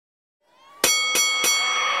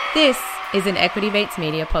This is an Equity Mates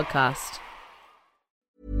Media podcast.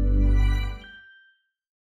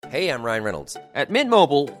 Hey, I'm Ryan Reynolds. At Mint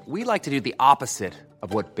Mobile, we like to do the opposite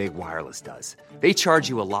of what Big Wireless does. They charge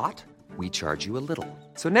you a lot, we charge you a little.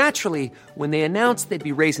 So naturally, when they announced they'd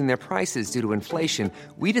be raising their prices due to inflation,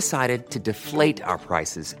 we decided to deflate our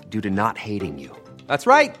prices due to not hating you. That's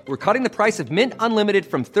right. We're cutting the price of Mint Unlimited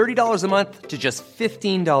from $30 a month to just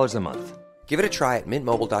 $15 a month. Give it a try at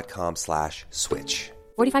mintmobile.com/switch.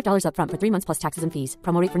 $45 up front for 3 months plus taxes and fees.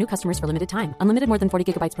 Promo rate for new customers for limited time. Unlimited more than 40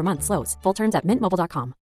 gigabytes per month. Slows full terms at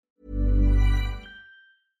mintmobile.com.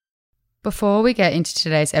 Before we get into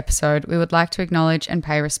today's episode, we would like to acknowledge and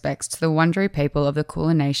pay respects to the Wurundjeri people of the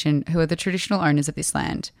Kulin Nation, who are the traditional owners of this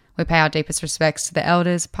land. We pay our deepest respects to the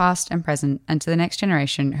elders, past and present, and to the next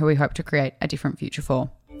generation, who we hope to create a different future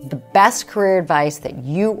for. The best career advice that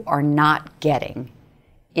you are not getting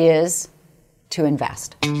is to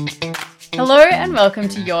invest. Hello and welcome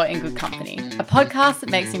to You're in Good Company, a podcast that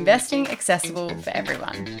makes investing accessible for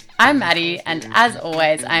everyone. I'm Maddie, and as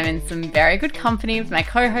always, I'm in some very good company with my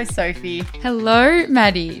co-host Sophie. Hello,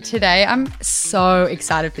 Maddie. Today I'm so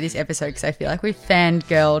excited for this episode because I feel like we've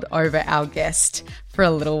fangirled over our guest for a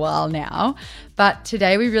little while now. But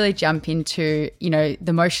today we really jump into, the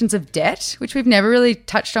emotions of debt, which we've never really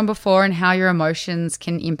touched on before, and how your emotions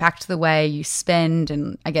can impact the way you spend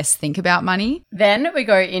and, I guess, think about money. Then we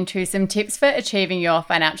go into some tips for achieving your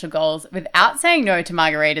financial goals without saying no to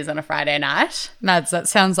margaritas on a Friday night. Mads, that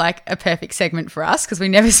sounds like a perfect segment for us because we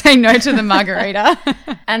never say no to the margarita.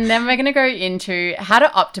 And then we're going to go into how to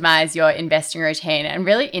optimize your investing routine and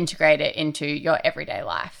really integrate it into your everyday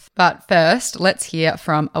life. But first, let's hear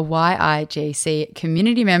from a YIGC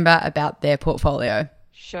community member about their portfolio.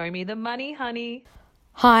 Show me the money, honey.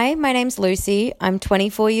 Hi, my name's Lucy. I'm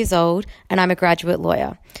 24 years old and I'm a graduate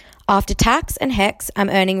lawyer. After tax and HECS, I'm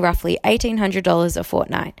earning roughly $1,800 a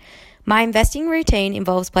fortnight. My investing routine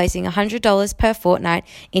involves placing $100 per fortnight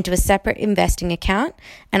into a separate investing account,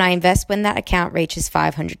 and I invest when that account reaches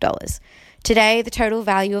 $500. Today, the total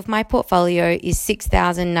value of my portfolio is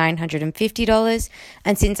 $6,950,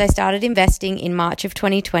 and since I started investing in March of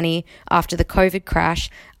 2020 after the COVID crash,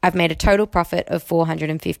 I've made a total profit of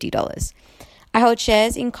 $450. I hold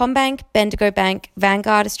shares in CommBank, Bendigo Bank,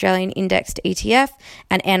 Vanguard Australian Indexed ETF,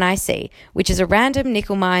 and NIC, which is a random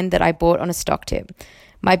nickel mine that I bought on a stock tip.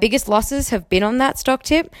 My biggest losses have been on that stock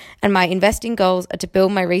tip, and my investing goals are to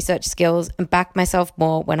build my research skills and back myself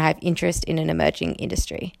more when I have interest in an emerging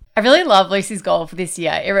industry. I really love Lucy's goal for this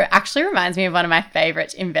year. It actually reminds me of one of my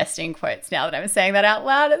favourite investing quotes now that I'm saying that out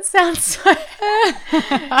loud. It sounds so...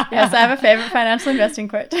 Yes, I have a favourite financial investing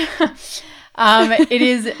quote. It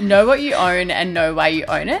is know what you own and know why you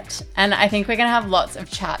own it. And I think we're going to have lots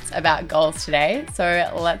of chats about goals today.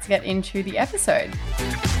 So let's get into the episode.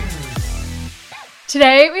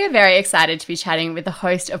 Today, we are very excited to be chatting with the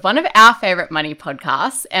host of one of our favourite money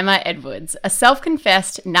podcasts, Emma Edwards. A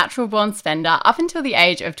self-confessed natural-born spender up until the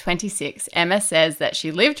age of 26, Emma says that she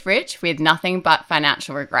lived rich with nothing but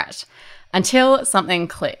financial regret until something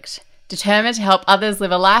clicked. Determined to help others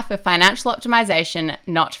live a life of financial optimization,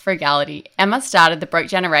 not frugality, Emma started The Broke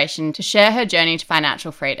Generation to share her journey to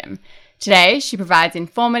financial freedom. Today, she provides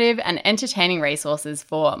informative and entertaining resources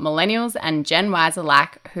for millennials and Gen Ys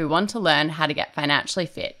alike who want to learn how to get financially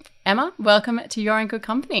fit. Emma, welcome to You're in Good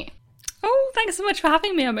Company. Oh, thanks so much for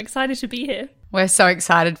having me. I'm excited to be here. We're so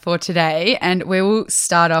excited for today, and we will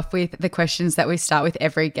start off with the questions that we start with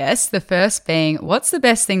every guest. The first being, what's the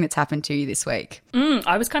best thing that's happened to you this week?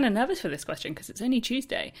 I was kind of nervous for this question because it's only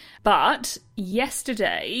Tuesday. But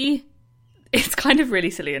yesterday... It's kind of really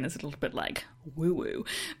silly and it's a little bit like woo-woo.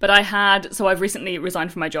 But I've recently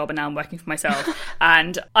resigned from my job and now I'm working for myself.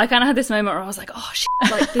 And I kind of had this moment where I was like, oh, shit,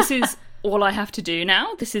 like this is all I have to do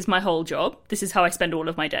now. This is my whole job. This is how I spend all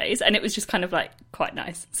of my days. And it was just kind of like quite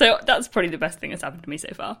nice. So that's probably the best thing that's happened to me so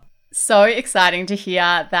far. So exciting to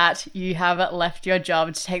hear that you have left your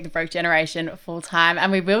job to take The Broke Generation full time.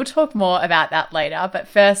 And we will talk more about that later. But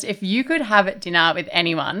first, if you could have dinner with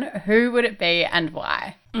anyone, who would it be and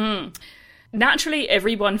why? Naturally,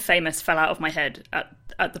 everyone famous fell out of my head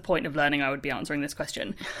at the point of learning I would be answering this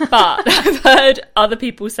question. But I've heard other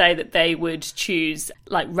people say that they would choose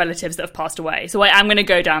like relatives that have passed away. So I am going to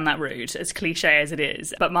go down that route, as cliche as it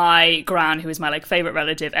is. But my gran, who is my favourite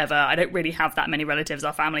relative ever, I don't really have that many relatives.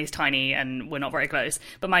 Our family's tiny and we're not very close.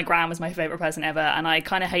 But my gran was my favourite person ever. And I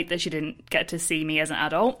kind of hate that she didn't get to see me as an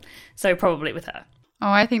adult. So probably with her. Oh,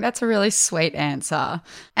 I think that's a really sweet answer.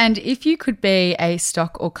 And if you could be a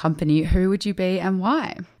stock or company, who would you be and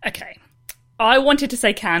why? Okay. I wanted to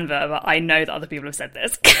say Canva, but I know that other people have said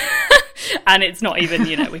this. And it's not even,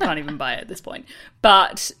 we can't even buy it at this point.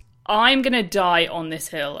 But I'm going to die on this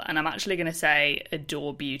hill, and I'm actually going to say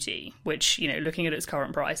Adore Beauty, which, you know, looking at its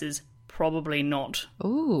current price is probably not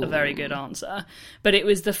a very good answer. But it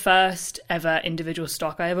was the first ever individual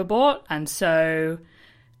stock I ever bought, and so...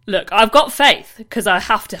 Look, I've got faith, because I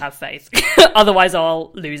have to have faith. Otherwise,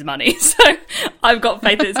 I'll lose money. So I've got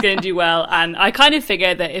faith that it's going to do well. And I kind of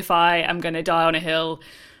figure that if I am going to die on a hill,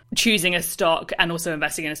 choosing a stock and also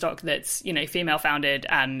investing in a stock that's, you know, female founded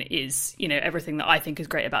and is, you know, everything that I think is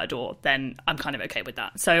great about Adore, then I'm kind of okay with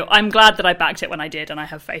that. So I'm glad that I backed it when I did, and I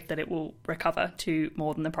have faith that it will recover to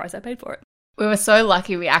more than the price I paid for it. We were so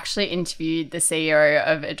lucky. We actually interviewed the CEO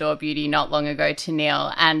of Adore Beauty not long ago,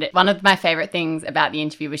 Tennille, and one of my favourite things about the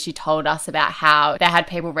interview was she told us about how they had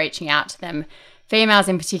people reaching out to them, females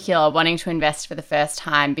in particular, wanting to invest for the first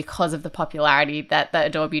time because of the popularity that the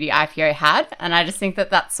Adore Beauty IPO had. And I just think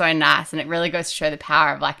that that's so nice, and it really goes to show the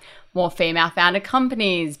power of like more female-founded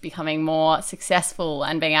companies becoming more successful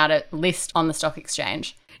and being able to list on the stock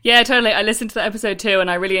exchange. Yeah, totally. I listened to the episode too,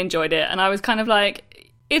 and I really enjoyed it. And I was kind of like...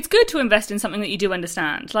 It's good to invest in something that you do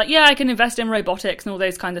understand. Like, yeah, I can invest in robotics and all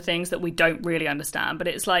those kinds of things that we don't really understand. But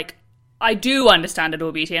it's like, I do understand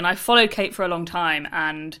Adore Beauty, and I've followed Kate for a long time,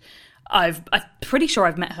 and I'm pretty sure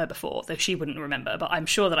I've met her before, though she wouldn't remember, but I'm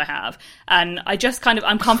sure that I have. And I just kind of,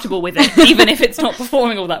 I'm comfortable with it, even if it's not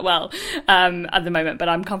performing all that well at the moment, but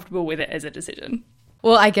I'm comfortable with it as a decision.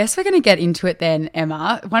 Well, I guess we're going to get into it then,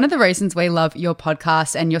 Emma. One of the reasons we love your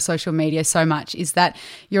podcast and your social media so much is that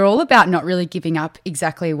you're all about not really giving up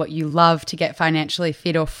exactly what you love to get financially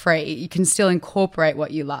fit or free. You can still incorporate what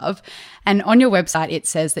you love. And on your website, it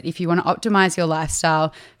says that if you want to optimize your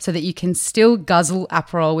lifestyle so that you can still guzzle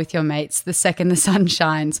Aperol with your mates the second the sun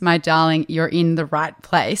shines, my darling, you're in the right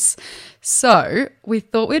place. So we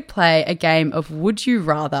thought we'd play a game of Would You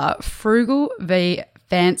Rather, Frugal v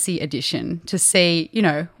Fancy edition, to see, you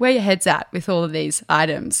know, where your head's at with all of these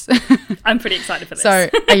items. I'm pretty excited for this. So,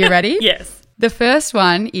 are you ready? Yes. The first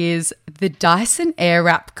one is the Dyson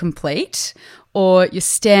Airwrap Complete or your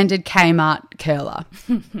standard Kmart curler.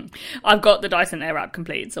 I've got the Dyson Airwrap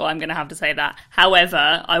Complete, so I'm going to have to say that.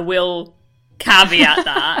 However, I will caveat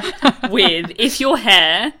that with, if your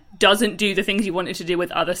hair doesn't do the things you want it to do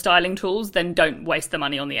with other styling tools, then don't waste the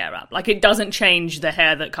money on the Airwrap. Like, it doesn't change the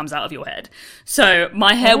hair that comes out of your head. So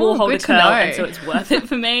my hair will hold a curl, and so it's worth it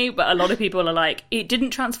for me. But a lot of people are like, it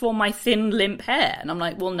didn't transform my thin, limp hair. And I'm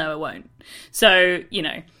like, well, no, it won't. So, you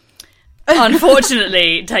know,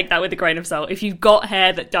 unfortunately, take that with a grain of salt. If you've got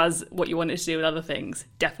hair that does what you want it to do with other things,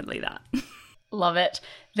 definitely that. Love it.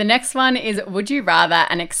 The next one is, would you rather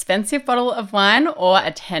an expensive bottle of wine or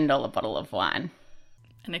a $10 bottle of wine?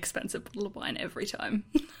 An expensive bottle of wine every time.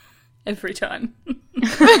 Every time.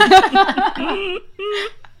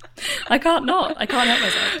 I can't help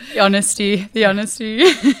myself. The honesty.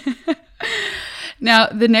 Now,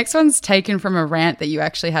 the next one's taken from a rant that you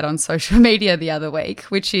actually had on social media the other week,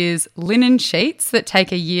 which is linen sheets that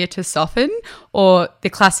take a year to soften, or the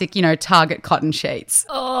classic, you know, Target cotton sheets.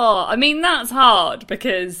 Oh, I mean, that's hard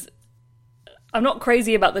because I'm not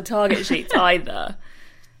crazy about the Target sheets either.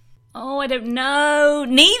 Oh, I don't know.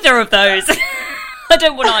 Neither of those. I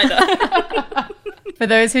don't want either. For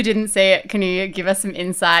those who didn't see it, can you give us some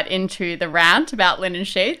insight into the rant about linen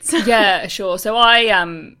sheets? Yeah, sure. So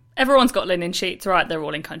everyone's got linen sheets, right? They're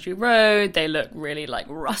all in Country Road. They look really like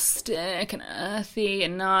rustic and earthy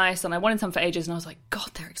and nice. And I wanted some for ages, and I was like,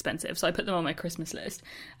 God, they're expensive. So I put them on my Christmas list.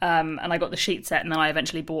 And I got the sheet set, and then I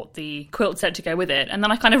eventually bought the quilt set to go with it. And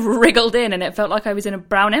then I kind of wriggled in, and it felt like I was in a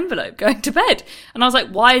brown envelope going to bed. And I was like,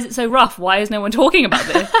 why is it so rough? Why is no one talking about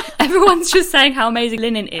this? Everyone's just saying how amazing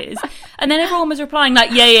linen is. And then everyone was replying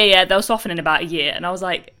like, yeah, they'll soften in about a year. And I was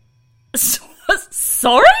like,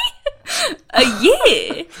 sorry? A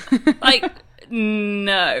year? Like,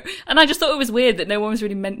 no. And I just thought it was weird that no one was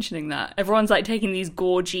really mentioning that. Everyone's like taking these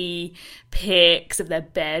gorgy pics of their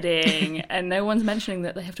bedding, and no one's mentioning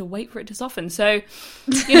that they have to wait for it to soften. So,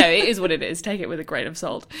 you know, it is what it is. Take it with a grain of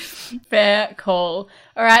salt. Fair call.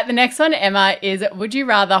 All right, the next one, Emma, is would you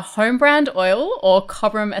rather home brand oil or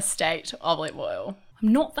Cobram Estate olive oil?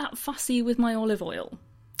 I'm not that fussy with my olive oil.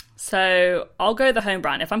 So I'll go the home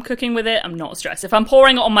brand. If I'm cooking with it, I'm not stressed. If I'm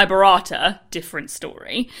pouring it on my burrata, different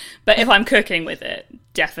story. But if I'm cooking with it,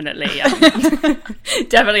 definitely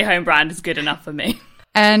home brand is good enough for me.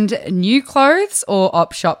 And new clothes or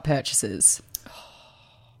op shop purchases?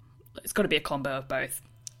 It's got to be a combo of both.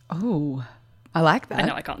 Oh, I like that. I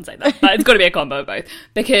know I can't say that, but it's got to be a combo of both,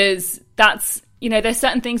 because that's, you know, there's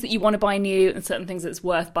certain things that you want to buy new and certain things that's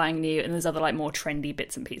worth buying new, and there's other like more trendy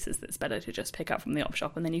bits and pieces that's better to just pick up from the op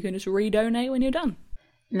shop, and then you can just redonate when you're done.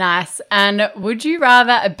 Nice. And would you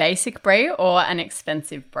rather a basic brie or an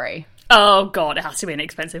expensive brie? Oh God, it has to be an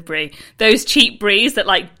expensive brie. Those cheap bries that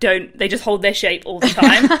they just hold their shape all the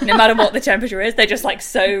time, no matter what the temperature is. They're just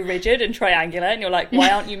so rigid and triangular, and you're like,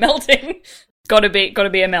 why aren't you melting? Gotta be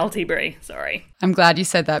a melty brie. Sorry. I'm glad you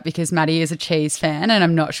said that because Maddie is a cheese fan, and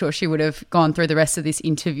I'm not sure she would have gone through the rest of this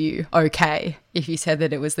interview okay if you said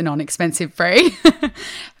that it was the non-expensive brie.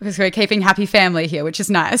 Because we're keeping happy family here, which is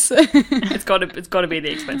nice. It's got to be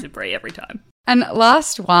the expensive brie every time. And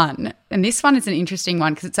last one, and this one is an interesting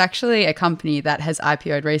one because it's actually a company that has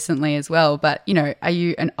IPO'd recently as well. But, are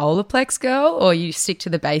you an Olaplex girl or you stick to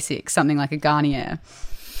the basics, something like a Garnier?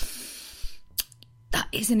 That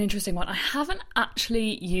is an interesting one. I haven't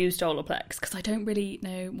actually used Olaplex because I don't really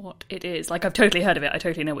know what it is. I've totally heard of it. I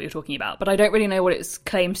totally know what you're talking about, but I don't really know what it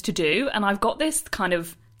claims to do. And I've got this kind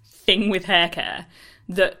of thing with hair care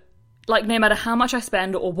that, no matter how much I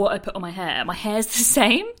spend or what I put on my hair's the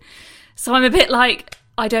same. So I'm a bit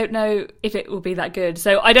I don't know if it will be that good.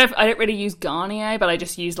 So I don't really use Garnier, but I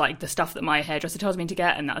just use the stuff that my hairdresser tells me to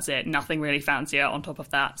get, and that's it. Nothing really fancier on top of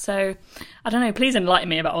that. So I don't know. Please enlighten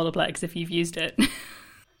me about Olaplex if you've used it.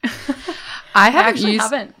 I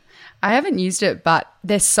haven't used it, but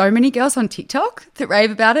there's so many girls on TikTok that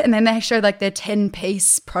rave about it, and then they show their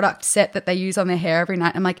 10-piece product set that they use on their hair every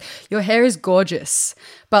night. I'm like, your hair is gorgeous,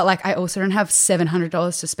 but I also don't have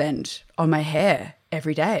 $700 to spend on my hair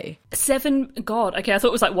every day. God, okay, I thought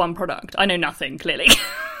it was one product. I know nothing, clearly.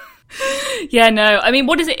 Yeah, no, I mean,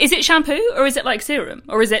 what is it? Is it shampoo or is it serum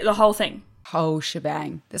or is it the whole thing? Whole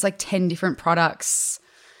shebang. There's 10 different products,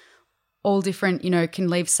 all different, can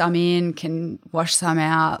leave some in, can wash some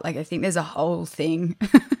out. I think there's a whole thing.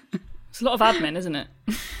 It's a lot of admin, isn't it?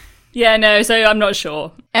 Yeah, no, so I'm not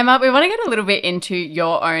sure. Emma, we want to get a little bit into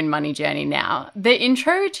your own money journey now. The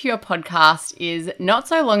intro to your podcast is not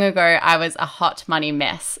so long ago, I was a hot money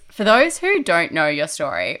mess. For those who don't know your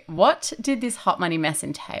story, what did this hot money mess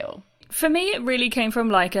entail? For me, it really came from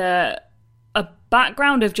a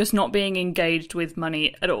background of just not being engaged with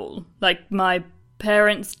money at all. My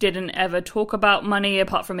parents didn't ever talk about money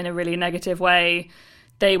apart from in a really negative way.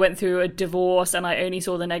 They went through a divorce and I only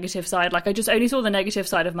saw the negative side. I just only saw the negative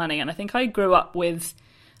side of money. And I think I grew up with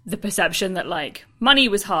the perception that money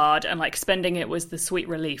was hard and spending it was the sweet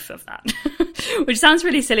relief of that. Which sounds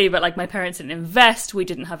really silly, but my parents didn't invest. They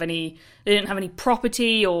didn't have any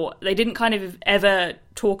property, or they didn't kind of ever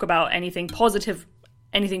talk about anything positive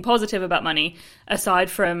about money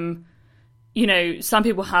aside from, some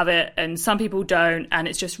people have it and some people don't. And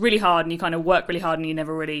it's just really hard and you kind of work really hard and you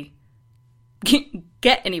never really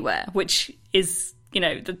get anywhere, which is,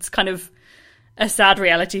 that's kind of a sad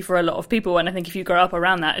reality for a lot of people. And I think if you grow up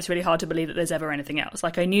around that, it's really hard to believe that there's ever anything else.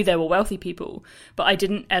 I knew there were wealthy people, but I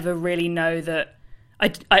didn't ever really know that.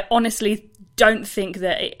 I honestly don't think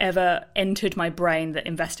that it ever entered my brain that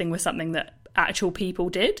investing was something that actual people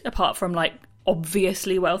did, apart from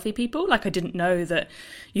obviously wealthy people. I didn't know that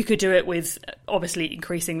you could do it with, obviously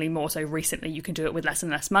increasingly more so recently, you can do it with less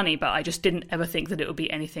and less money, but I just didn't ever think that it would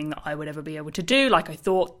be anything that I would ever be able to do. I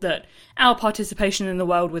thought that our participation in the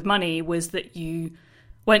world with money was that you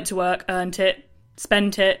went to work, earned it,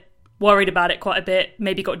 spent it, worried about it quite a bit,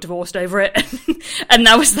 maybe got divorced over it, and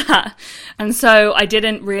that was that. And so I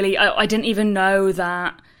didn't even know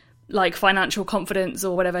that financial confidence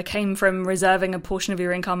or whatever came from reserving a portion of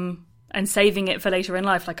your income and saving it for later in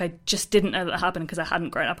life. I just didn't know that happened because I hadn't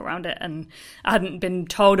grown up around it and I hadn't been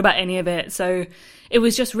told about any of it. So it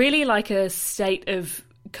was just really a state of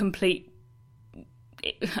complete,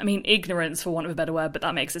 ignorance, for want of a better word, but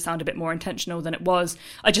that makes it sound a bit more intentional than it was.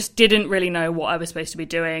 I just didn't really know what I was supposed to be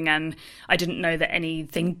doing, and I didn't know that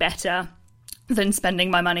anything better than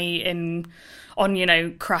spending my money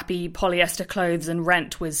on crappy polyester clothes and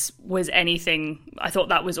rent was anything. I thought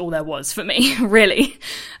that was all there was for me, really.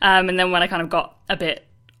 And then when I kind of got a bit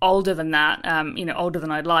older than that, older than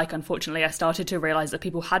I'd like, unfortunately, I started to realize that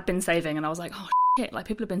people had been saving, and I was like, oh shit,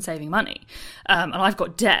 people have been saving money, and I've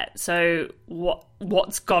got debt. So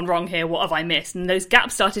what's gone wrong here? What have I missed? And those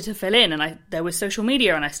gaps started to fill in, and there was social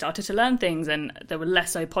media, and I started to learn things, and there were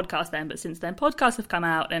less so podcasts then, but since then podcasts have come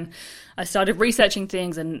out, and I started researching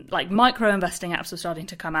things, and micro investing apps were starting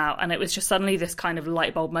to come out, and it was just suddenly this kind of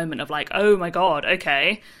light bulb moment of oh my god,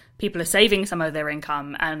 okay, people are saving some of their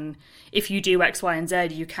income, and if you do X, Y, and Z,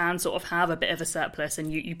 you can sort of have a bit of a surplus,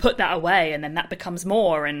 and you put that away, and then that becomes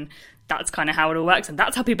more, and that's kind of how it all works, and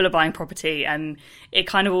that's how people are buying property, and it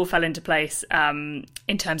kind of all fell into place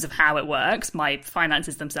in terms of how it works. My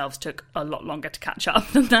finances themselves took a lot longer to catch up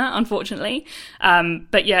than that, unfortunately.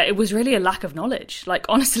 But yeah, it was really a lack of knowledge,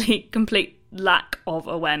 honestly, complete lack of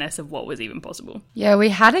awareness of what was even possible. Yeah, we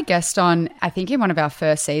had a guest on, I think in one of our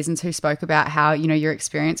first seasons, who spoke about how, you know, your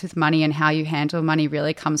experience with money and how you handle money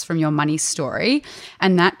really comes from your money story.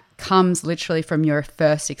 And that comes literally from your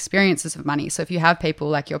first experiences of money. So if you have people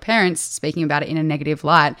like your parents speaking about it in a negative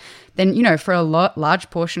light, then, you know, for a large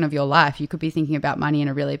portion of your life, you could be thinking about money in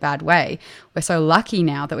a really bad way. We're so lucky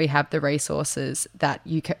now that we have the resources that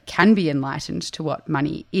you can be enlightened to what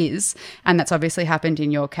money is. And that's obviously happened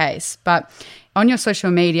in your case. But on your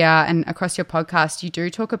social media and across your podcast, you do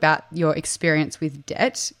talk about your experience with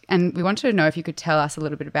debt. And we wanted to know if you could tell us a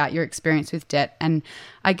little bit about your experience with debt. And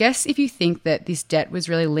I guess if you think that this debt was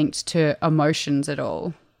really linked to emotions at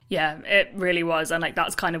all. Yeah, it really was. And like,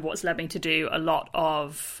 that's kind of what's led me to do a lot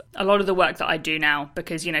of the work that I do now,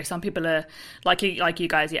 because, you know, some people are like you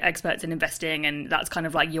guys, you're experts in investing and that's kind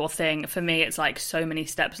of like your thing. For me, it's like so many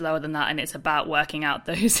steps lower than that. And it's about working out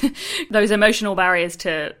those emotional barriers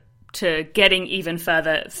to getting even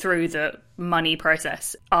further through the money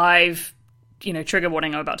process. I've, you know, trigger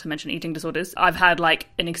warning, I'm about to mention eating disorders. I've had like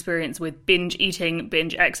an experience with binge eating,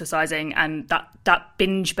 binge exercising, and that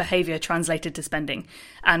binge behavior translated to spending.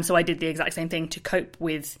 And so I did the exact same thing to cope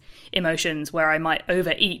with emotions, where I might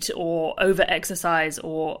overeat or over exercise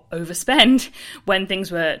or overspend when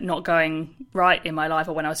things were not going right in my life,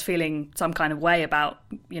 or when I was feeling some kind of way about,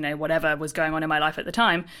 you know, whatever was going on in my life at the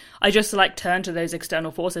time. I just like turned to those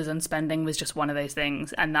external forces, and spending was just one of those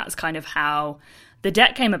things. And that's kind of how the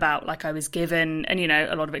debt came about. Like, I was given, and, you know,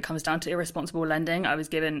 a lot of it comes down to irresponsible lending. I was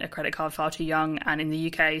given a credit card far too young. And in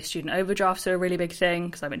the UK, student overdrafts are a really big thing,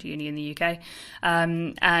 because I went to uni in the UK.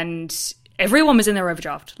 And everyone was in their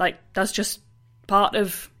overdraft. Like, that's just part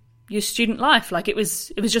of your student life. Like, it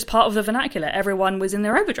was just part of the vernacular. Everyone was in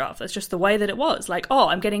their overdraft. That's just the way that it was. Like, oh,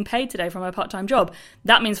 I'm getting paid today from my part-time job.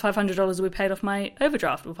 That means $500 will be paid off my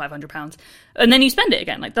overdraft, or £500. And then you spend it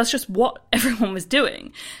again. Like, that's just what everyone was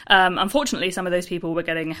doing. Unfortunately, some of those people were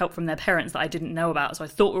getting help from their parents that I didn't know about. So I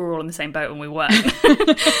thought we were all in the same boat, and we weren't.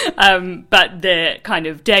 But the kind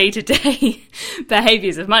of day-to-day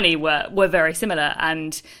behaviors of money were very similar.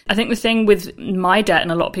 And I think the thing with my debt,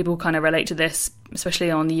 and a lot of people kind of relate to this,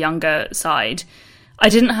 especially on the younger side, I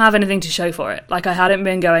didn't have anything to show for it. Like, I hadn't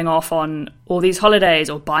been going off on all these holidays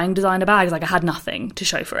or buying designer bags. Like, I had nothing to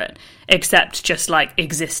show for it, except just like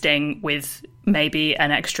existing with maybe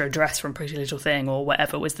an extra dress from Pretty Little Thing or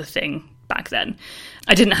whatever was the thing back then.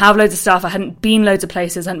 I didn't have loads of stuff. I hadn't been loads of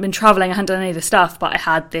places. I hadn't been traveling. I hadn't done any of the stuff, but I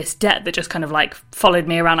had this debt that just kind of like followed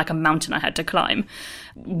me around like a mountain I had to climb.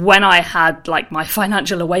 When I had like my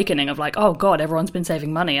financial awakening of like, oh God, everyone's been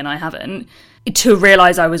saving money and I haven't, to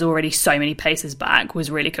realise I was already so many paces back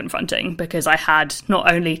was really confronting, because I had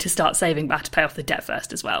not only to start saving, but I had to pay off the debt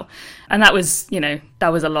first as well. And that was, you know, that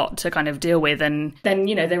was a lot to kind of deal with. And then,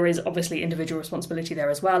 you know, there is obviously individual responsibility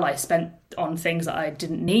there as well. I spent on things that I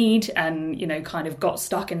didn't need, and, you know, kind of got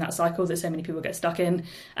stuck in that cycle that so many people get stuck in.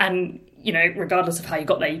 And, you know, regardless of how you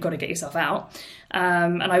got there, you've got to get yourself out.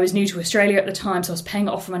 And I was new to Australia at the time, so I was paying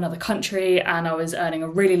it off from another country, and I was earning a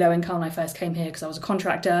really low income when I first came here because I was a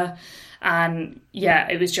contractor. And yeah,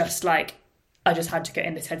 it was just like, I just had to get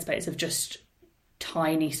in this headspace of just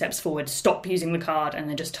tiny steps forward, stop using the card, and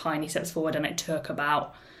then just tiny steps forward. And it took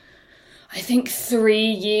about, I think, 3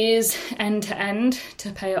 years end to end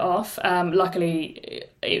to pay it off. Luckily,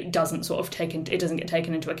 it doesn't get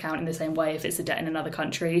taken into account in the same way if it's a debt in another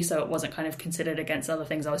country. So it wasn't kind of considered against other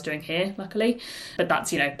things I was doing here, luckily. But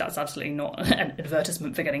that's, you know, that's absolutely not an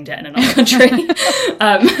advertisement for getting debt in another country.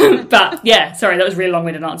 But yeah, sorry, that was a really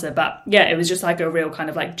long-winded answer. But yeah, it was just like a real kind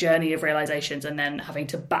of like journey of realizations, and then having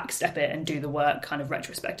to backstep it and do the work kind of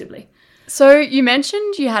retrospectively. So you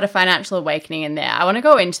mentioned you had a financial awakening in there. I want to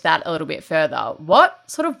go into that a little bit further. What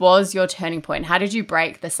sort of was your turning point? How did you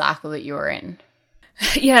break the cycle that you were in?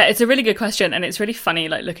 Yeah, it's a really good question. And it's really funny,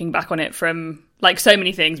 like, looking back on it from, like, so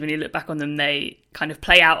many things, when you look back on them, they kind of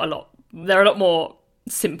play out a lot. They're a lot more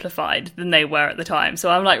simplified than they were at the time. So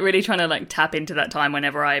I'm, like, really trying to, like, tap into that time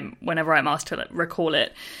whenever I'm asked to, like, recall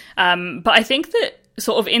it. But I think that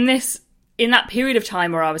sort of in that period of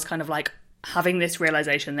time where I was kind of, like, having this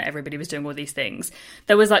realization that everybody was doing all these things,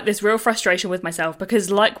 there was like this real frustration with myself, because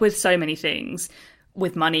like with so many things,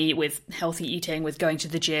 with money, with healthy eating, with going to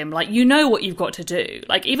the gym, like, you know what you've got to do.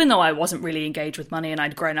 Like, even though I wasn't really engaged with money, and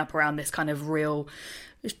I'd grown up around this kind of real,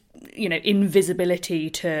 you know, invisibility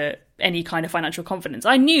to any kind of financial confidence,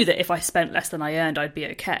 I knew that if I spent less than I earned, I'd be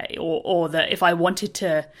okay. Or that if I wanted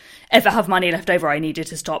to ever have money left over, I needed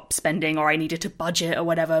to stop spending, or I needed to budget or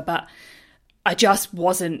whatever. But I just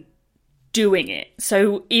wasn't doing it.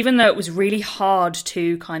 So even though it was really hard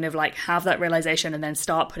to kind of like have that realization and then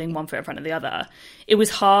start putting one foot in front of the other, it was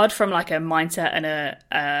hard from like a mindset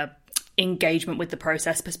and engagement with the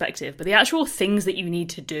process perspective, but the actual things that you need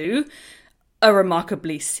to do are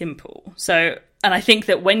remarkably simple. So, and I think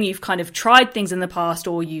that when you've kind of tried things in the past,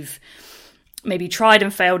 or you've maybe tried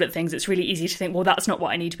and failed at things, it's really easy to think, well, that's not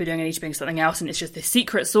what I need to be doing. I need to be doing something else. And it's just this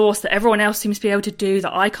secret sauce that everyone else seems to be able to do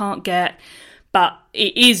that I can't get. But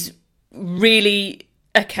it is really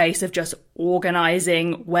a case of just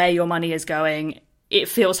organizing where your money is going. It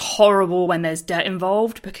feels horrible when there's debt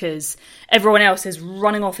involved because everyone else is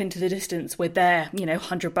running off into the distance with their,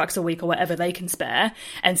 $100 a week or whatever they can spare,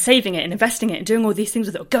 and saving it and investing it and doing all these things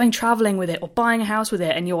with it, or going traveling with it, or buying a house with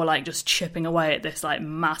it, and you're like just chipping away at this like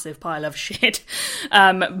massive pile of shit.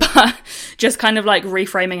 But just kind of like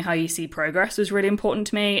reframing how you see progress was really important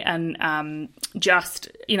to me. And I just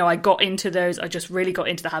really got into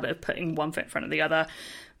the habit of putting one foot in front of the other,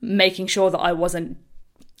 making sure that I wasn't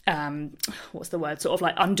sort of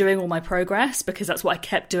like undoing all my progress, because that's what I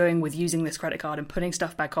kept doing with using this credit card and putting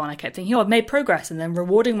stuff back on. I kept thinking, I've made progress, and then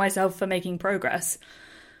rewarding myself for making progress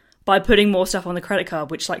by putting more stuff on the credit card,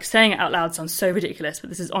 which, like, saying it out loud sounds so ridiculous, but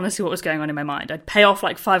this is honestly what was going on in my mind. I'd pay off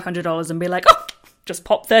like $500 and be like, oh, just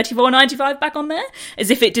pop $34.95 back on there, as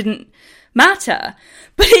if it didn't matter.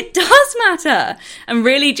 But it does matter. And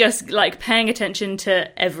really just like paying attention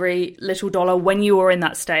to every little dollar when you are in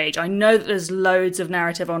that stage. I know that there's loads of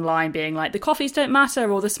narrative online being like, the coffees don't matter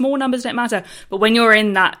or the small numbers don't matter. But when you're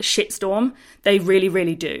in that shitstorm, they really,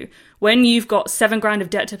 really do. When you've got $7,000 of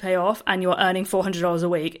debt to pay off and you're earning $400 a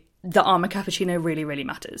week, the Armour Cappuccino really, really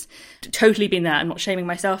matters. Totally been there. I'm not shaming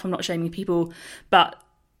myself. I'm not shaming people, but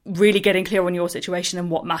really getting clear on your situation and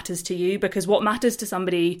what matters to you, because what matters to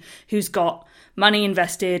somebody who's got money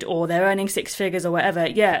invested or they're earning six figures or whatever,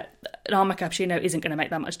 an Armour Cappuccino isn't going to make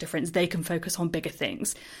that much difference. They can focus on bigger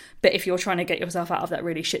things. But if you're trying to get yourself out of that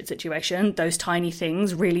really shit situation, those tiny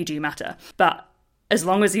things really do matter. But as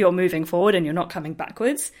long as you're moving forward and you're not coming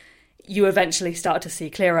backwards, you eventually start to see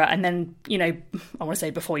clearer. And then, I want to say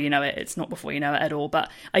before you know it, it's not before you know it at all, but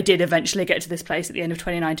I did eventually get to this place at the end of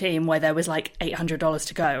 2019 where there was like $800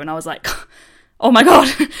 to go. And I was like, oh my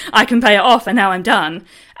God, I can pay it off and now I'm done.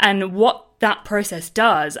 And what that process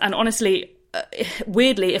does, and honestly,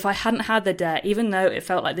 weirdly, if I hadn't had the debt, even though it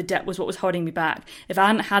felt like the debt was what was holding me back, if I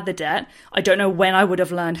hadn't had the debt, I don't know when I would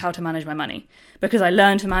have learned how to manage my money, because I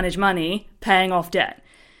learned to manage money paying off debt.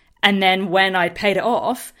 And then when I paid it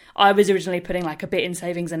off, I was originally putting like a bit in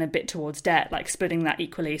savings and a bit towards debt, like splitting that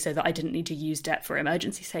equally so that I didn't need to use debt for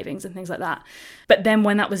emergency savings and things like that. But then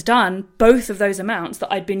when that was done, both of those amounts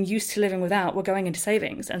that I'd been used to living without were going into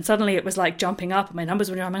savings. And suddenly it was like jumping up, and my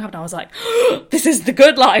numbers were jumping up, and I was like, oh, this is the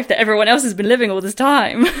good life that everyone else has been living all this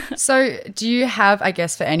time. So do you have, I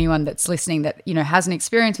guess, for anyone that's listening that, has an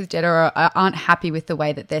experience with debt or aren't happy with the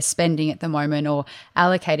way that they're spending at the moment or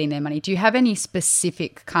allocating their money, do you have any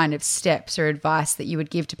specific kind of steps or advice that you would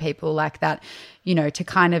give to people like that, to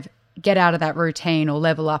kind of get out of that routine or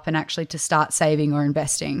level up and actually to start saving or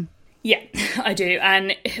investing? Yeah, I do.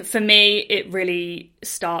 And for me, it really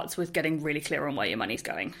starts with getting really clear on where your money's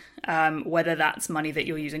going, whether that's money that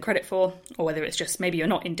you're using credit for, or whether it's just maybe you're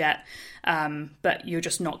not in debt, but you're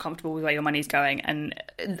just not comfortable with where your money's going. And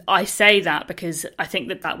I say that because I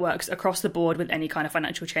think that works across the board with any kind of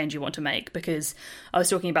financial change you want to make, because I was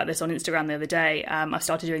talking about this on Instagram the other day. I've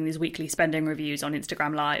started doing these weekly spending reviews on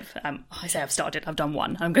Instagram Live. I say I've done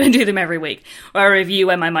one. I'm going to do them every week, where I review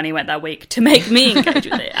where my money went that week to make me engage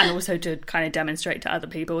with it, and also to kind of demonstrate to other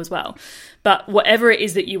people as well. But whatever it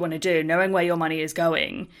is that you want to do, knowing where your money is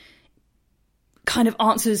going kind of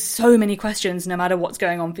answers so many questions no matter what's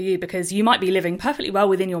going on for you, because you might be living perfectly well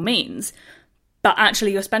within your means, but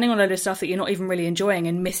actually you're spending on a load of stuff that you're not even really enjoying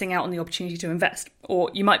and missing out on the opportunity to invest. Or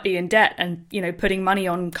you might be in debt and, putting money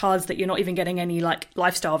on cards that you're not even getting any like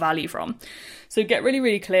lifestyle value from. So get really,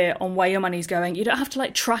 really clear on where your money's going. You don't have to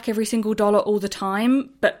like track every single dollar all the time,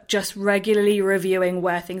 but just regularly reviewing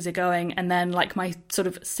where things are going. And then like my sort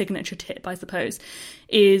of signature tip, I suppose,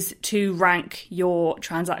 is to rank your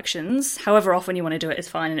transactions. However often you want to do it is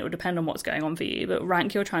fine, and it will depend on what's going on for you, but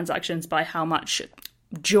rank your transactions by how much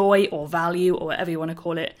joy or value or whatever you want to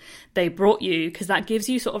call it they brought you, because that gives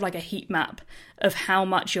you sort of like a heat map of how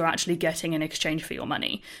much you're actually getting in exchange for your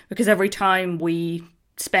money. Because every time we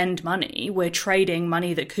spend money, we're trading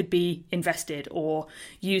money that could be invested or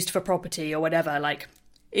used for property or whatever. Like,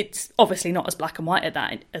 it's obviously not as black and white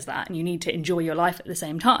as that, and you need to enjoy your life at the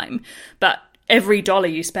same time, but every dollar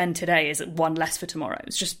you spend today is one less for tomorrow.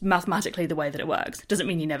 It's just mathematically the way that it works. It doesn't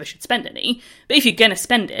mean you never should spend any, but if you're going to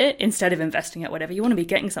spend it, instead of investing it, whatever, you want to be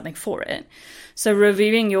getting something for it. So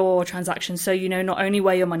reviewing your transactions so you know not only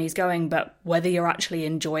where your money's going, but whether you're actually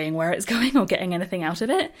enjoying where it's going or getting anything out of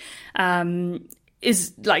it.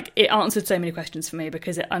 is like, it answered so many questions for me,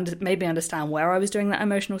 because it made me understand where I was doing that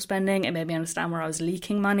emotional spending. It made me understand where I was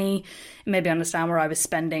leaking money. It made me understand where I was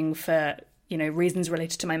spending for, you know, reasons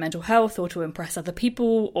related to my mental health or to impress other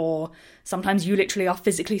people, or sometimes you literally are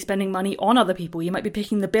physically spending money on other people. You might be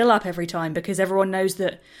picking the bill up every time because everyone knows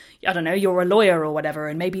that, I don't know, you're a lawyer or whatever,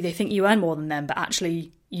 and maybe they think you earn more than them, but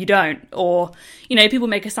actually you don't. Or, you know, people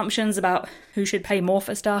make assumptions about who should pay more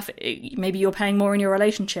for stuff. Maybe you're paying more in your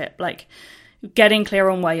relationship. Like, getting clear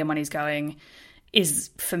on where your money's going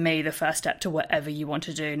is, for me, the first step to whatever you want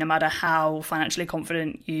to do, no matter how financially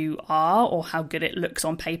confident you are or how good it looks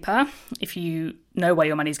on paper. If you know where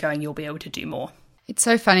your money's going, you'll be able to do more. It's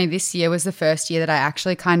so funny. This year was the first year that I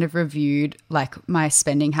actually kind of reviewed like my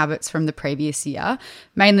spending habits from the previous year,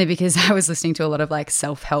 mainly because I was listening to a lot of like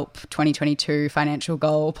self-help 2022 financial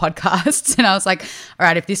goal podcasts. And I was like, all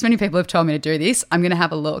right, if this many people have told me to do this, I'm going to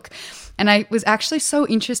have a look. And I was actually so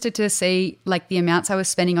interested to see like the amounts I was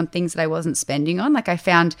spending on things that I wasn't spending on. Like, I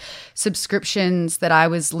found subscriptions that I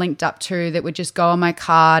was linked up to that would just go on my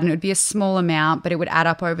card, and it would be a small amount, but it would add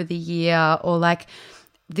up over the year. Or like,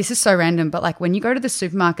 this is so random, but like when you go to the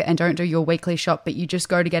supermarket and don't do your weekly shop, but you just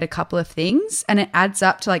go to get a couple of things, and it adds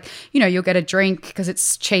up to like, you know, you'll get a drink because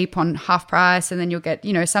it's cheap on half price, and then you'll get,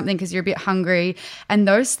 you know, something because you're a bit hungry. And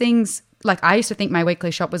those things, like, I used to think my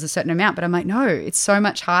weekly shop was a certain amount, but I'm like, no, it's so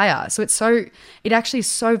much higher. So it actually is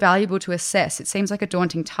so valuable to assess. It seems like a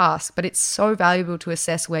daunting task, but it's so valuable to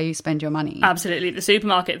assess where you spend your money. Absolutely. The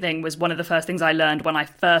supermarket thing was one of the first things I learned when I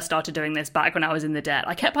first started doing this back when I was in the debt.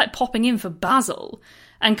 I kept like popping in for Basil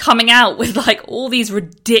and coming out with like all these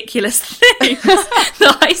ridiculous things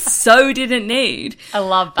that I so didn't need. I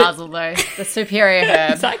love basil though, the superior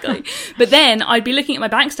herb. Exactly. But then I'd be looking at my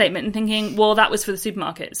bank statement and thinking, well, that was for the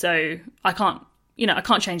supermarket, so I can't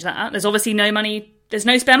change that. There's obviously no money, there's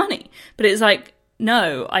no spare money. But it's like,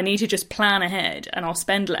 no, I need to just plan ahead and I'll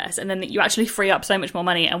spend less. And then you actually free up so much more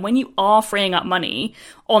money. And when you are freeing up money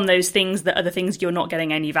on those things that are the things you're not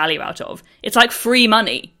getting any value out of, it's like free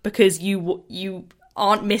money because you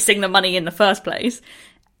aren't missing the money in the first place.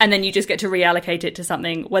 And then you just get to reallocate it to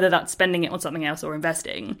something, whether that's spending it on something else or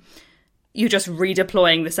investing. You're just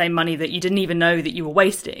redeploying the same money that you didn't even know that you were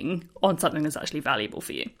wasting on something that's actually valuable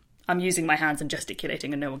for you. I'm using my hands and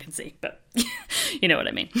gesticulating and no one can see, but you know what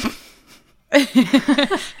I mean.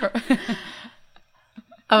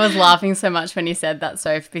 I was laughing so much when you said that,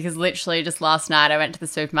 Soph, because literally just last night I went to the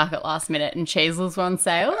supermarket last minute and Cheezels were on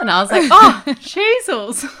sale, and I was like, oh,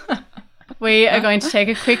 Cheezels. We are going to take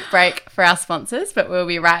a quick break for our sponsors, but we'll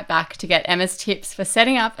be right back to get Emma's tips for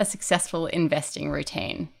setting up a successful investing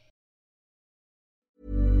routine.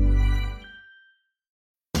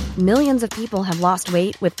 Millions of people have lost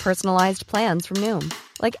weight with personalized plans from Noom.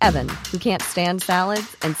 Like Evan, who can't stand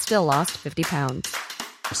salads and still lost 50 pounds.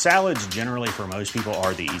 Salads generally for most people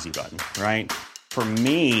are the easy button, right? For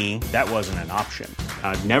me, that wasn't an option.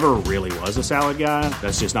 I never really was a salad guy.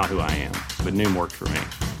 That's just not who I am. But Noom worked for me.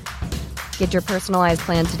 Get your personalized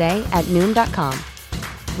plan today at Noom.com.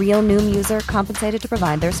 Real Noom user compensated to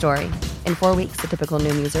provide their story. In 4 weeks, the typical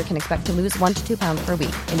Noom user can expect to lose 1 to 2 pounds per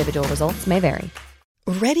week. Individual results may vary.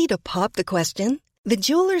 Ready to pop the question? The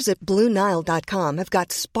jewelers at BlueNile.com have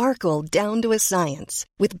got sparkle down to a science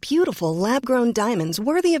with beautiful lab-grown diamonds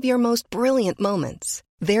worthy of your most brilliant moments.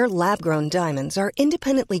 Their lab-grown diamonds are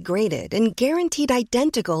independently graded and guaranteed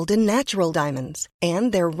identical to natural diamonds,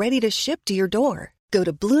 and they're ready to ship to your door. Go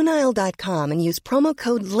to BlueNile.com and use promo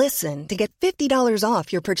code LISTEN to get $50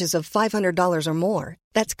 off your purchase of $500 or more.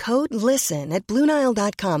 That's code LISTEN at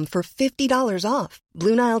BlueNile.com for $50 off.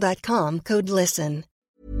 BlueNile.com, code LISTEN.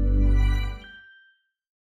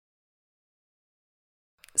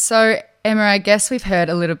 So, Emma, I guess we've heard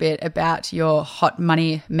a little bit about your hot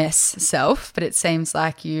money mess self, but it seems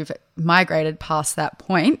like you've migrated past that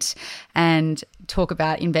point and talk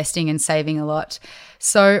about investing and saving a lot.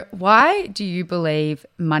 So why do you believe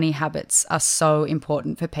money habits are so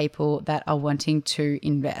important for people that are wanting to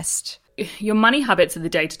invest? Your money habits are the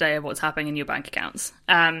day-to-day of what's happening in your bank accounts.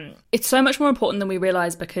 It's so much more important than we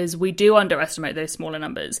realise because we do underestimate those smaller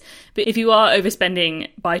numbers. But if you are overspending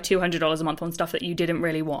by $200 a month on stuff that you didn't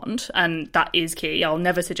really want, and that is key, I'll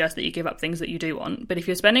never suggest that you give up things that you do want. But if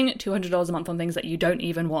you're spending $200 a month on things that you don't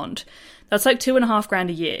even want, that's like $2,500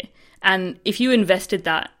 a year. And if you invested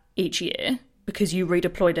that each year because you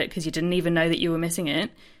redeployed it because you didn't even know that you were missing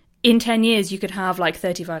it, in 10 years you could have like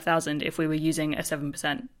 35,000 if we were using a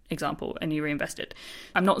 7% example, and you reinvested.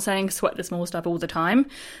 I'm not saying sweat the small stuff all the time,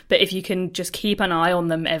 but if you can just keep an eye on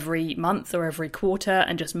them every month or every quarter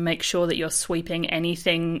and just make sure that you're sweeping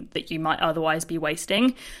anything that you might otherwise be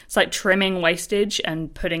wasting, it's like trimming wastage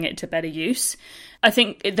and putting it to better use. I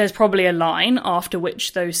think there's probably a line after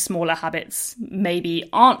which those smaller habits maybe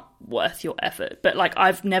aren't worth your effort. But like,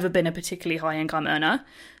 I've never been a particularly high income earner.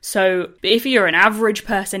 So if you're an average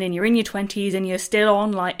person and you're in your 20s and you're still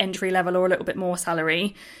on like entry level or a little bit more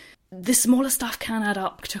salary, the smaller stuff can add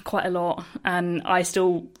up to quite a lot. And I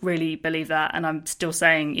still really believe that. And I'm still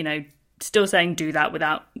saying, do that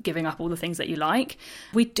without giving up all the things that you like.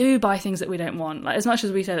 We do buy things that we don't want. Like, as much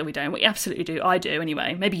as we say that we don't, we absolutely do. I do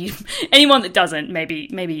anyway. Maybe you, anyone that doesn't, maybe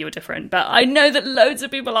you're different. But I know that loads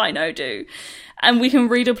of people I know do. And we can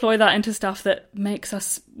redeploy that into stuff that makes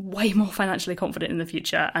us way more financially confident in the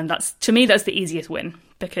future. And that's, to me, that's the easiest win,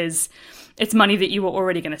 because it's money that you were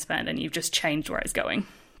already going to spend and you've just changed where it's going.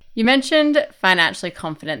 You mentioned financially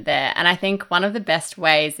confident there, and I think one of the best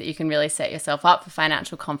ways that you can really set yourself up for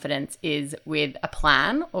financial confidence is with a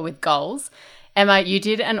plan or with goals. Emma, you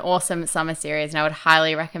did an awesome summer series, and I would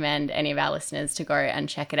highly recommend any of our listeners to go and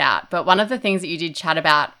check it out. But one of the things that you did chat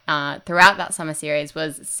about throughout that summer series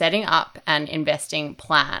was setting up an investing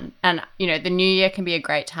plan. And, the new year can be a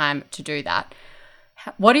great time to do that.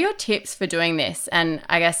 What are your tips for doing this? And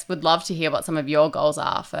I guess would love to hear what some of your goals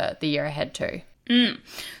are for the year ahead too.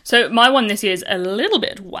 So my one this year is a little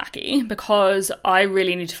bit wacky, because I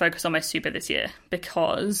really need to focus on my super this year,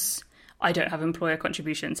 because I don't have employer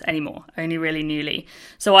contributions anymore, only really newly.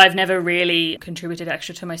 So I've never really contributed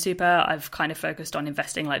extra to my super. I've kind of focused on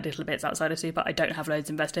investing like little bits outside of super. I don't have loads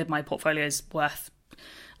invested. My portfolio is worth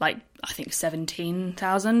like, I think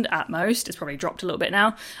 17,000 at most. It's probably dropped a little bit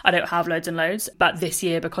now. I don't have loads and loads, but this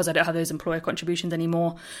year, because I don't have those employer contributions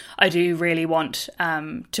anymore, I do really want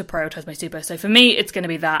to prioritize my super. So for me, it's going to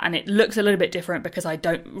be that, and it looks a little bit different because I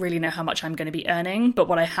don't really know how much I'm going to be earning. But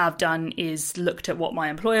what I have done is looked at what my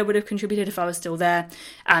employer would have contributed if I was still there,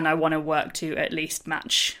 and I want to work to at least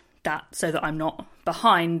match that so that I'm not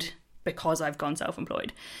behind because I've gone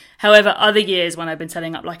self-employed. However, other years when I've been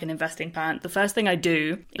setting up like an investing plan, the first thing I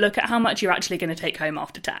do, look at how much you're actually going to take home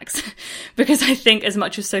after tax. Because I think as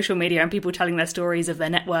much as social media and people telling their stories of their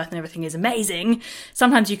net worth and everything is amazing,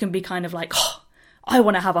 sometimes you can be kind of like, oh, I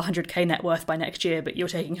want to have 100k net worth by next year, but you're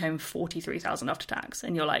taking home 43,000 after tax.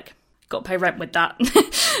 And you're like, got to pay rent with that.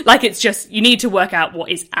 Like, it's just, you need to work out what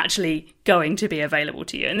is actually going to be available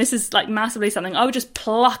to you. And this is like massively something I would just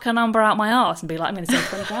pluck a number out my arse and be like, I'm going to save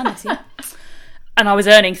 20 grand this year. And I was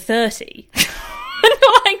earning 30. And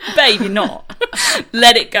you're like, babe, you're not.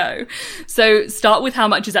 Let it go. So start with how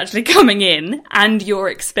much is actually coming in and your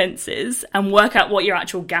expenses, and work out what your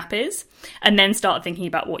actual gap is. And then start thinking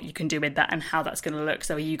about what you can do with that and how that's going to look.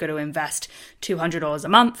 So are you going to invest $200 a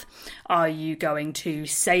month? Are you going to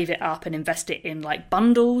save it up and invest it in like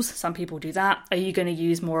bundles? Some people do that. Are you going to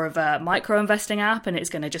use more of a micro investing app and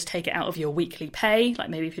it's going to just take it out of your weekly pay?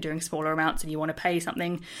 Like maybe if you're doing smaller amounts and you want to pay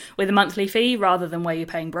something with a monthly fee rather than where you're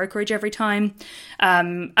paying brokerage every time.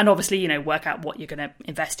 And obviously, work out what you're going to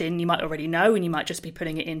invest in. You might already know, and you might just be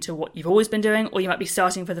putting it into what you've always been doing, or you might be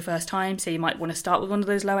starting for the first time. So you might want to start with one of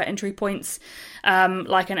those lower entry points,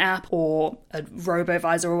 like an app or a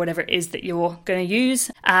robo-advisor or whatever it is that you're going to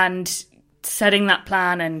use, and setting that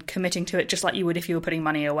plan and committing to it just like you would if you were putting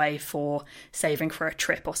money away for saving for a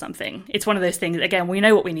trip or something. It's one of those things, again, we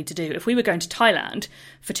know what we need to do. If we were going to Thailand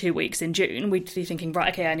for 2 weeks in June, we'd be thinking,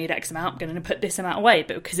 right, okay, I need X amount, I'm going to put this amount away,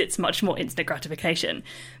 but because it's much more instant gratification.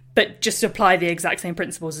 But just apply the exact same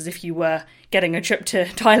principles as if you were getting a trip to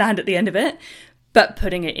Thailand at the end of it, but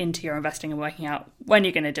putting it into your investing and working out when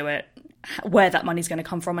you're going to do it, where that money's going to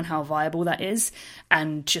come from and how viable that is,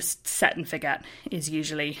 and just set and forget is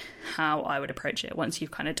usually how I would approach it once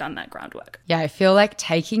you've kind of done that groundwork. Yeah, I feel like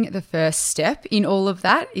taking the first step in all of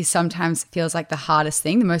that is sometimes feels like the hardest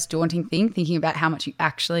thing, the most daunting thing, thinking about how much you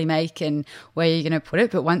actually make and where you're going to put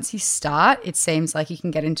it. But once you start, it seems like you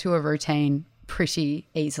can get into a routine pretty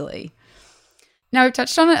easily. Now, we've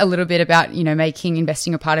touched on it a little bit about, making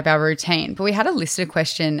investing a part of our routine, but we had a listener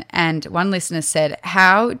question, and one listener said,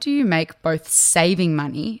 how do you make both saving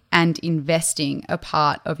money and investing a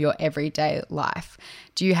part of your everyday life?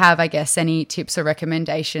 Do you have, I guess, any tips or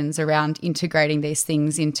recommendations around integrating these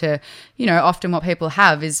things into, often what people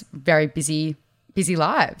have is very busy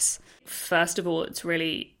lives? First of all, it's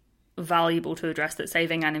really valuable to address that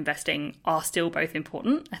saving and investing are still both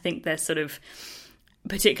important. I think there's sort of,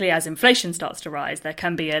 particularly as inflation starts to rise, there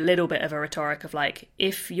can be a little bit of a rhetoric of like,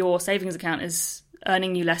 if your savings account is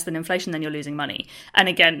earning you less than inflation, then you're losing money. And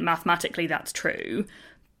again, mathematically, that's true.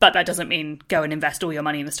 But that doesn't mean go and invest all your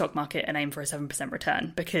money in the stock market and aim for a 7%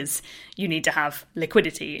 return, because you need to have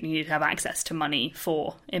liquidity and you need to have access to money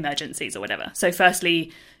for emergencies or whatever. So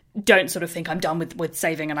firstly, don't sort of think I'm done with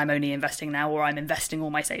saving and I'm only investing now, or I'm investing all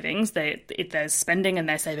my savings. There's spending and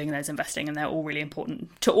there's saving and there's investing, and they're all really important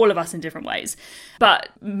to all of us in different ways. But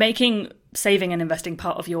making saving and investing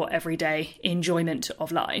part of your everyday enjoyment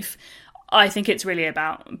of life, I think it's really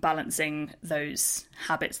about balancing those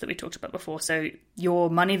habits that we talked about before. So your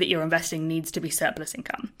money that you're investing needs to be surplus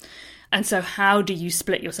income. And so how do you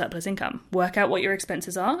split your surplus income? Work out what your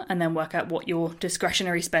expenses are, and then work out what your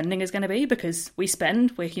discretionary spending is going to be, because we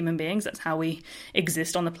spend, we're human beings, that's how we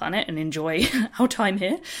exist on the planet and enjoy our time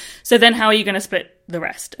here. So then how are you going to split the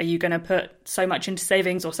rest? Are you going to put so much into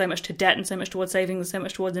savings, or so much to debt, and so much towards savings, and so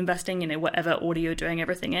much towards investing, whatever order you're doing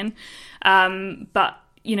everything in? But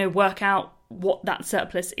work out what that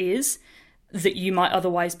surplus is that you might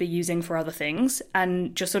otherwise be using for other things,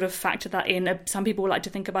 and just sort of factor that in. Some people like to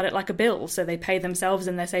think about it like a bill, so they pay themselves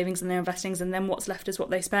and their savings and their investings, and then what's left is what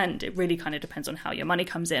they spend. It really kind of depends on how your money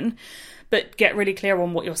comes in, but get really clear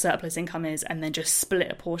on what your surplus income is, and then just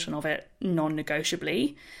split a portion of it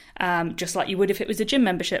non-negotiably, just like you would if it was a gym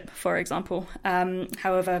membership, for example.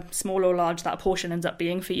 However small or large that portion ends up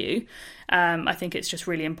being for you, I think it's just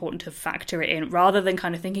really important to factor it in, rather than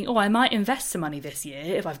kind of thinking, I might invest some money this year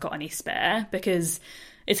if I've got any spare, because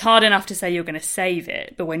it's hard enough to say you're going to save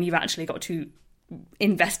it, but when you've actually got to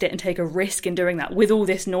invest it and take a risk in doing that with all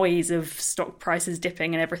this noise of stock prices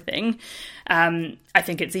dipping and everything, I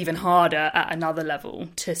think it's even harder at another level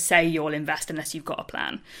to say you'll invest unless you've got a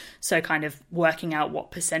plan. So kind of working out what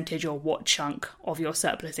percentage or what chunk of your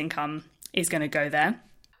surplus income is going to go there.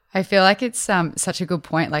 I feel like it's such a good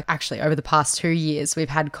point. Like, actually, over the past 2 years, we've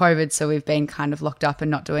had COVID, so we've been kind of locked up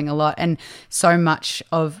and not doing a lot. And so much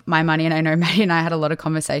of my money, and I know Maddie and I had a lot of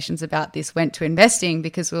conversations about this, went to investing,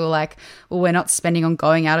 because we were like, well, we're not spending on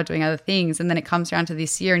going out or doing other things. And then it comes around to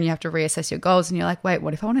this year and you have to reassess your goals, and you're like, wait,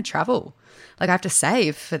 what if I want to travel? Like, I have to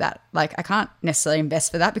save for that. Like, I can't necessarily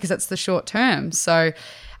invest for that because that's the short term. So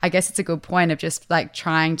I guess it's a good point of just like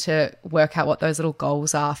trying to work out what those little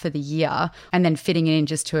goals are for the year, and then fitting it in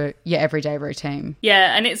just to your everyday routine.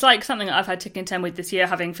 Yeah, and it's like something that I've had to contend with this year,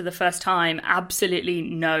 having for the first time absolutely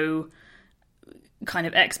no kind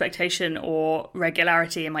of expectation or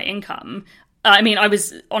regularity in my income. I mean, I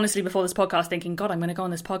was honestly before this podcast thinking, God, I'm going to go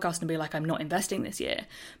on this podcast and be like, I'm not investing this year.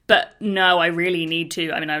 But no, I really need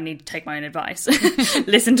to. I mean, I need to take my own advice,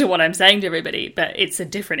 listen to what I'm saying to everybody. But it's a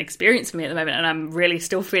different experience for me at the moment, and I'm really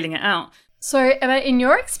still feeling it out. So, Emma, in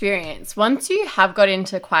your experience, once you have got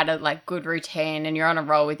into quite a good routine and you're on a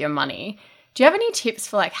roll with your money, do you have any tips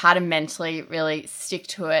for how to mentally really stick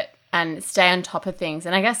to it and stay on top of things?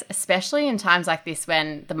 And I guess especially in times like this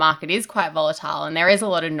when the market is quite volatile and there is a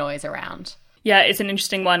lot of noise around. Yeah, it's an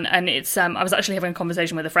interesting one. And it's I was actually having a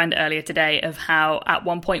conversation with a friend earlier today of how at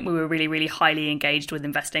one point we were really, really highly engaged with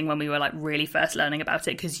investing when we were really first learning about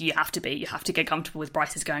it, because you have to get comfortable with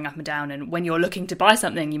prices going up and down. And when you're looking to buy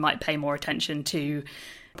something, you might pay more attention to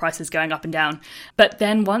prices going up and down. But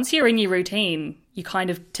then once you're in your routine, you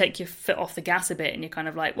kind of take your foot off the gas a bit, and you're kind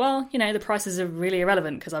of like, well, the prices are really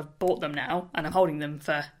irrelevant because I've bought them now and I'm holding them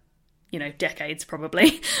for decades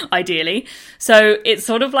probably, ideally. So it's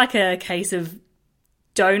sort of like a case of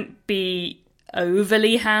don't be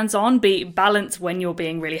overly hands-on, be balanced when you're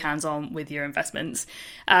being really hands-on with your investments.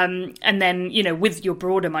 And then, with your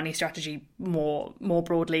broader money strategy more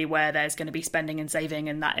broadly, where there's going to be spending and saving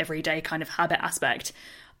and that everyday kind of habit aspect,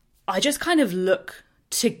 I just kind of look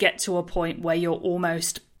to get to a point where you're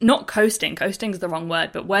almost not coasting is the wrong word,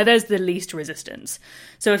 but where there's the least resistance.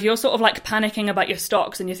 So if you're sort of panicking about your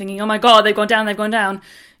stocks and you're thinking, oh my God, they've gone down,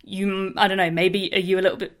 I don't know, maybe are you a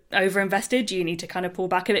little bit overinvested? Do you need to kind of pull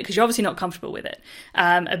back a bit because you're obviously not comfortable with it?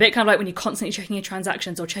 A bit kind of like when you're constantly checking your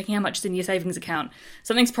transactions or checking how much is in your savings account.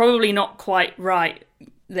 Something's probably not quite right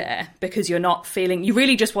there because you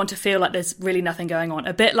really just want to feel like there's really nothing going on.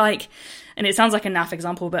 A bit like, and it sounds like a naff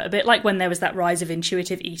example, but a bit like when there was that rise of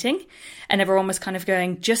intuitive eating and everyone was kind of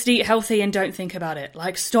going, just eat healthy and don't think about it.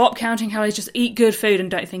 Stop counting calories, just eat good food and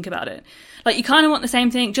don't think about it. You kind of want the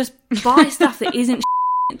same thing, just buy stuff that isn't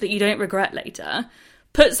that you don't regret later.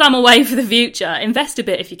 Put some away for the future, invest a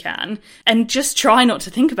bit if you can, and just try not to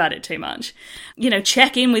think about it too much.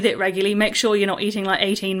 Check in with it regularly, make sure you're not eating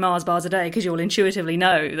 18 Mars bars a day because you'll intuitively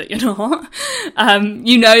know that you're not.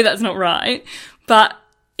 That's not right. But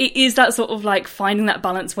it is that sort of finding that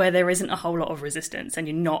balance where there isn't a whole lot of resistance and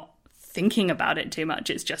you're not thinking about it too much,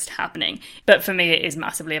 it's just happening. But for me, it is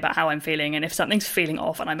massively about how I'm feeling, and if something's feeling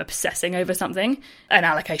off and I'm obsessing over something, an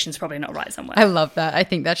allocation's probably not right somewhere. I love that. I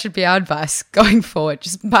think that should be our advice going forward.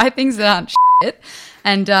 Just buy things that aren't it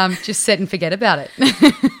and just set and forget about it.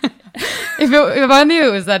 If only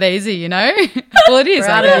it was that easy, you know? Well, it is,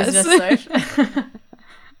 I guess.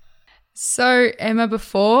 So, Emma,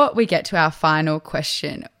 before we get to our final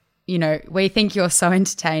question, you know, we think you're so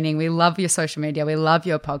entertaining. We love your social media. We love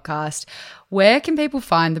your podcast. Where can people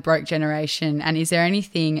find The Broke Generation, and is there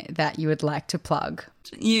anything that you would like to plug?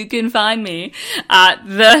 You can find me at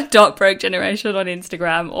the Broke Generation on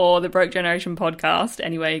Instagram or the Broke Generation podcast,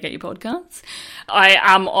 anywhere you get your podcasts. I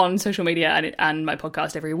am on social media and my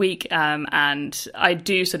podcast every week, and I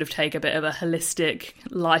do sort of take a bit of a holistic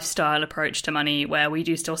lifestyle approach to money, where we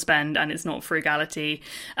do still spend, and it's not frugality,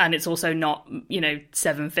 and it's also not, you know,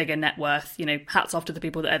 7-figure net worth. You know, hats off to the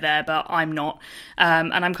people that are there, but I'm not.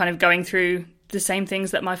 And I'm kind of going through the same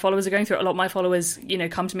things that my followers are going through. A lot of my followers, you know,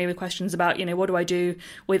 come to me with questions about, you know, what do I do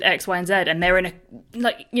with X, Y, and Z? And they're in a,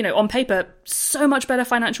 like, you know, on paper, so much better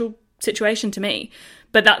financial situation to me.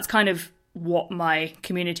 But that's kind of what my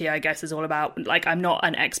community, I guess, is all about. Like, I'm not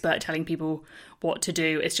an expert telling people what to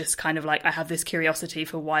do. It's just kind of like I have this curiosity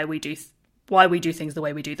for why we do things the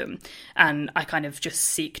way we do them. And I kind of just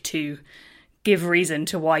seek to give reason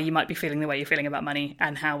to why you might be feeling the way you're feeling about money,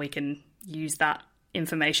 and how we can use that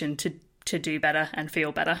information to do better and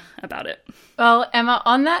feel better about it. Well, Emma,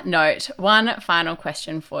 on that note, one final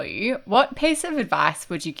question for you. What piece of advice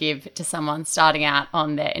would you give to someone starting out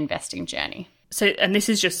on their investing journey? So, and this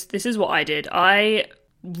is what I did. I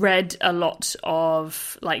read a lot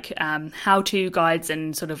of like how-to guides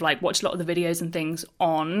and sort of like watched a lot of the videos and things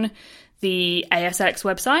on the ASX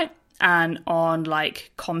website and on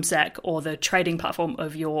like CommSec or the trading platform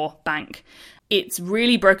of your bank. It's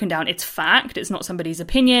really broken down. It's fact. It's not somebody's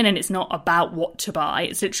opinion, and it's not about what to buy.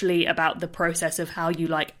 It's literally about the process of how you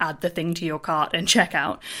like add the thing to your cart and check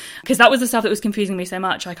out. Because that was the stuff that was confusing me so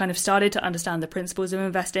much. I kind of started to understand the principles of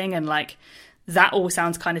investing, and like that all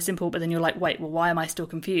sounds kind of simple, but then you're like, wait, well, why am I still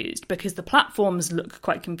confused? Because the platforms look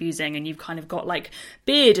quite confusing, and you've kind of got like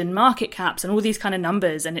bid and market caps and all these kind of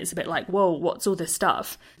numbers, and it's a bit like, whoa, what's all this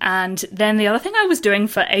stuff? And then the other thing I was doing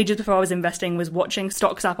for ages before I was investing was watching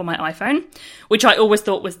Stocks app on my iPhone, which I always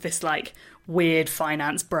thought was this like weird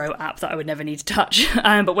finance bro app that I would never need to touch.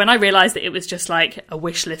 But when I realized that it was just like a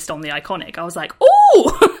wish list on the Iconic, I was like,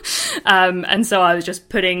 ooh! And so I was just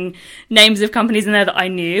putting names of companies in there that I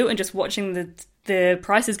knew and just watching the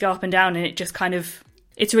prices go up and down. And it just kind of,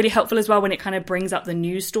 it's really helpful as well when it kind of brings up the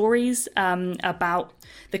news stories about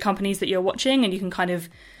the companies that you're watching, and you can kind of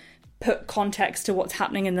put context to what's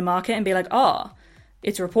happening in the market and be like,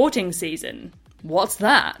 it's reporting season. What's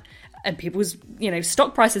that? And people's, you know,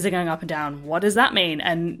 stock prices are going up and down. What does that mean?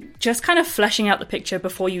 And just kind of fleshing out the picture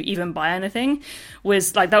before you even buy anything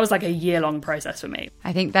was like, that was like a year-long process for me.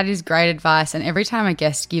 I think that is great advice. And every time a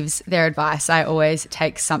guest gives their advice, I always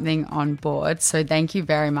take something on board. So thank you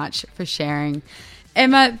very much for sharing.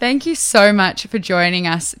 Emma, thank you so much for joining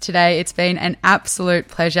us today. It's been an absolute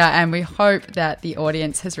pleasure, and we hope that the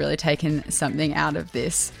audience has really taken something out of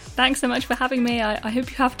this. Thanks so much for having me. I hope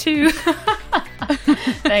you have too.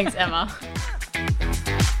 Thanks, Emma.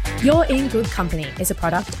 You're in Good Company is a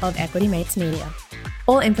product of Equity Mates Media.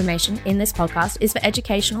 All information in this podcast is for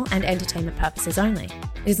educational and entertainment purposes only.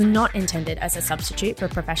 It is not intended as a substitute for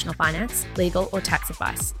professional finance, legal, or tax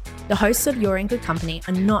advice. The hosts of You're in Good Company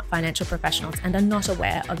are not financial professionals and are not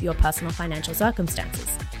aware of your personal financial circumstances.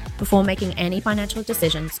 Before making any financial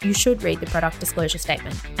decisions, you should read the product disclosure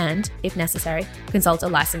statement and, if necessary, consult a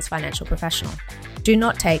licensed financial professional. Do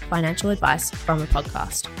not take financial advice from a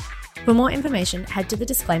podcast. For more information, head to the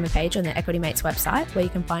disclaimer page on the Equity Mates website, where you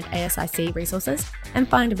can find ASIC resources and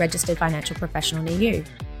find a registered financial professional near you.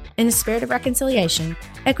 In the spirit of reconciliation,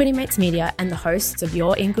 Equity Mates Media and the hosts of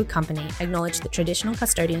You're in Good Company acknowledge the traditional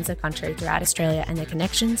custodians of country throughout Australia and their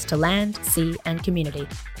connections to land, sea, and community.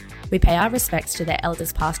 We pay our respects to their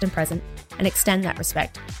elders past and present, and extend that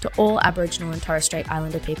respect to all Aboriginal and Torres Strait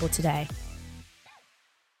Islander people today.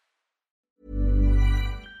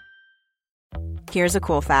 Here's a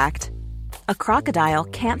cool fact. A crocodile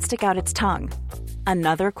can't stick out its tongue.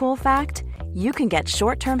 Another cool fact, you can get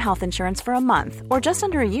short-term health insurance for a month or just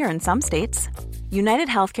under a year in some states. United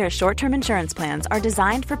Healthcare short-term insurance plans are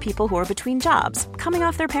designed for people who are between jobs, coming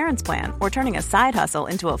off their parents' plan, or turning a side hustle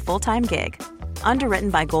into a full-time gig. Underwritten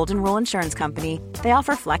by Golden Rule Insurance Company, they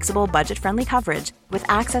offer flexible, budget-friendly coverage with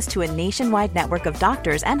access to a nationwide network of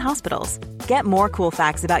doctors and hospitals. Get more cool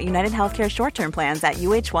facts about United Healthcare short-term plans at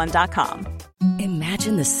uh1.com.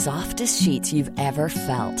 Imagine the softest sheets you've ever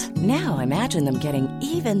felt. Now imagine them getting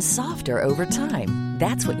even softer over time.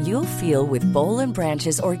 That's what you'll feel with Boll &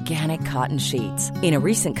 Branch's organic cotton sheets. In a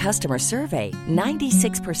recent customer survey,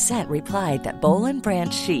 96% replied that Boll &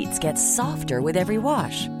 Branch sheets get softer with every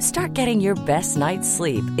wash. Start getting your best night's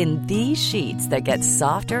sleep in these sheets that get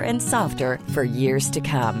softer and softer for years to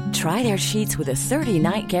come. Try their sheets with a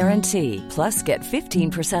 30-night guarantee. Plus, get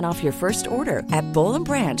 15% off your first order at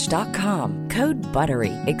bollandbranch.com. Code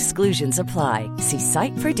BUTTERY. Exclusions apply. See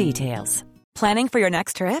site for details. Planning for your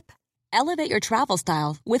next trip? Elevate your travel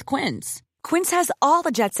style with Quince. Quince has all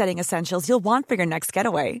the jet-setting essentials you'll want for your next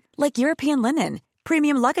getaway, like European linen,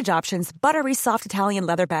 premium luggage options, buttery soft Italian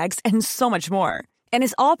leather bags, and so much more. And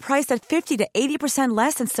is all priced at 50 to 80%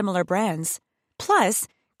 less than similar brands. Plus,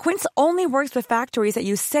 Quince only works with factories that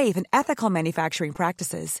use safe and ethical manufacturing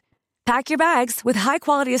practices. Pack your bags with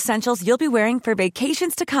high-quality essentials you'll be wearing for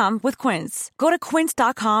vacations to come with Quince. Go to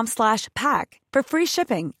quince.com/pack for free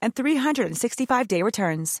shipping and 365-day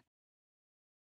returns.